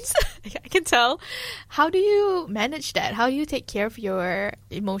at once. I can tell. How do you manage that? How do you take care of your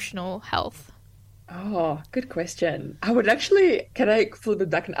emotional health? Oh, good question. I would actually, can I flip it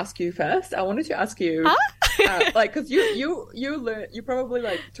back and ask you first? I wanted to ask you, because you probably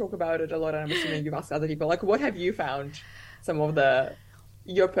talk about it a lot, and I'm assuming you've asked other people. What have you found some of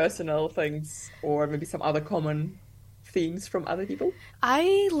your personal things, or maybe some other common themes from other people?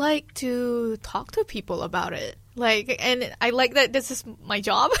 I like to talk to people about it. And I like that this is my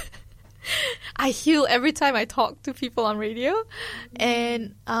job. I heal every time I talk to people on radio.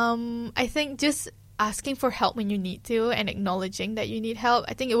 And I think just asking for help when you need to and acknowledging that you need help.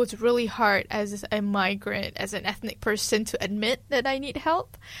 I think it was really hard as a migrant, as an ethnic person, to admit that I need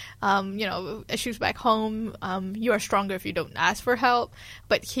help. Issues back home, you are stronger if you don't ask for help.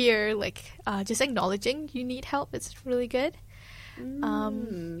 But here, just acknowledging you need help, it's really good.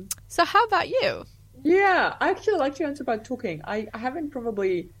 So how about you? Yeah, I actually like to answer about talking. I haven't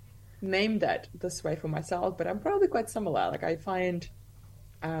probably named that this way for myself, but I'm probably quite similar. I find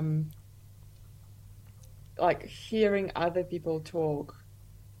hearing other people talk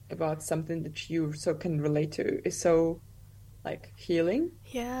about something that you so can relate to is so healing.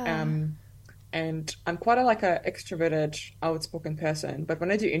 Yeah. And I'm quite a extroverted, outspoken person, but when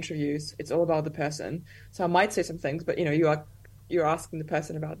I do interviews, it's all about the person. So I might say some things, but you're asking the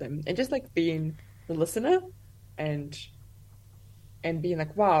person about them, and just being the listener and being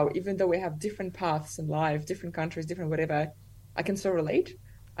wow, even though we have different paths in life, different countries, different whatever, I can still relate.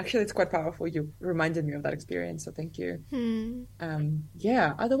 Actually, it's quite powerful. You reminded me of that experience, so thank you.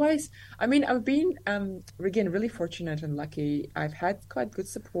 Otherwise, I've been, again, really fortunate and lucky. I've had quite good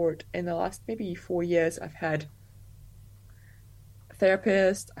support in the last maybe 4 years. I've had a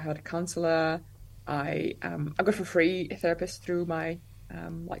therapist, I had a counselor, I got for free a therapist through my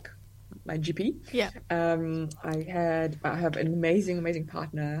my GP. Yeah. I have an amazing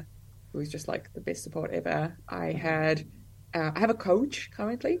partner who is just the best support ever. I have a coach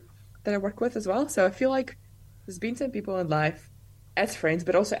currently that I work with as well. So I feel there's been some people in life as friends,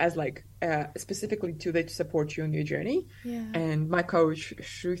 but also as specifically to support you on your journey. Yeah. And my coach,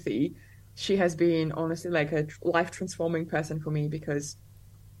 Shruti, she has been honestly a life transforming person for me, because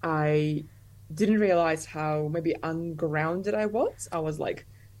I didn't realize how maybe ungrounded I was. I was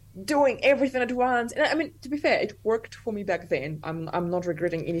doing everything at once. And to be fair, it worked for me back then. I'm not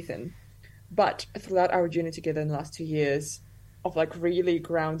regretting anything. But throughout our journey together in the last 2 years of really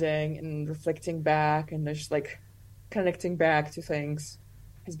grounding and reflecting back and just connecting back to things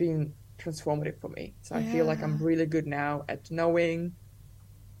has been transformative for me. So I feel like I'm really good now at knowing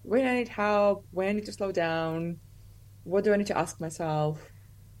when I need help, when I need to slow down, what do I need to ask myself.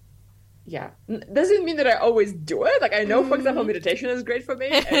 Yeah, doesn't mean that I always do it. Like I know, for example, meditation is great for me.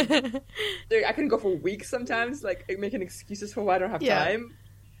 And I can go for weeks sometimes, like making excuses for why I don't have time,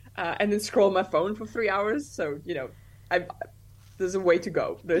 and then scroll my phone for 3 hours. So there's a way to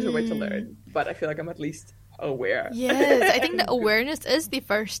go. There's a way to learn, but I feel like I'm at least aware. Yes, I think the awareness is the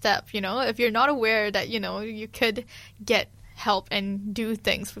first step. If you're not aware that you could get help and do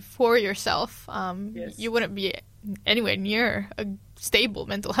things for yourself, you wouldn't be anywhere near a stable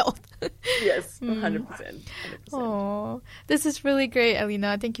mental health. Yes, 100%. Oh, this is really great,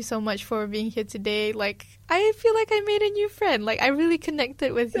 Alina. Thank you so much for being here today. Like, I feel like I made a new friend. Like, I really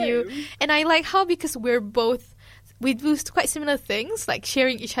connected with you. And I like how, because we do quite similar things, like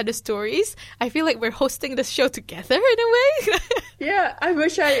sharing each other's stories. I feel like we're hosting this show together in a way. Yeah, I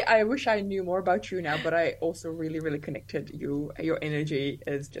wish I knew more about you now, but I also really, really connected. Your energy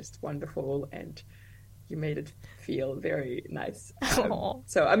is just wonderful, and you made it feel very nice.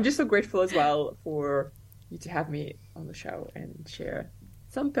 So I'm just so grateful as well for you to have me on the show and share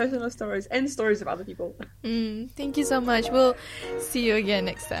some personal stories and stories of other people. Thank you so much. We'll see you again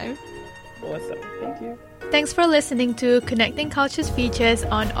next time. Awesome. Thank you. Thanks for listening to Connecting Cultures Features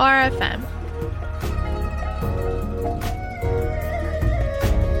on OAR FM.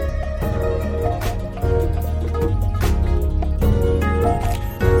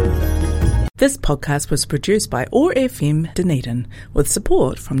 This podcast was produced by OAR FM Dunedin with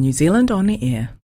support from New Zealand On the Air.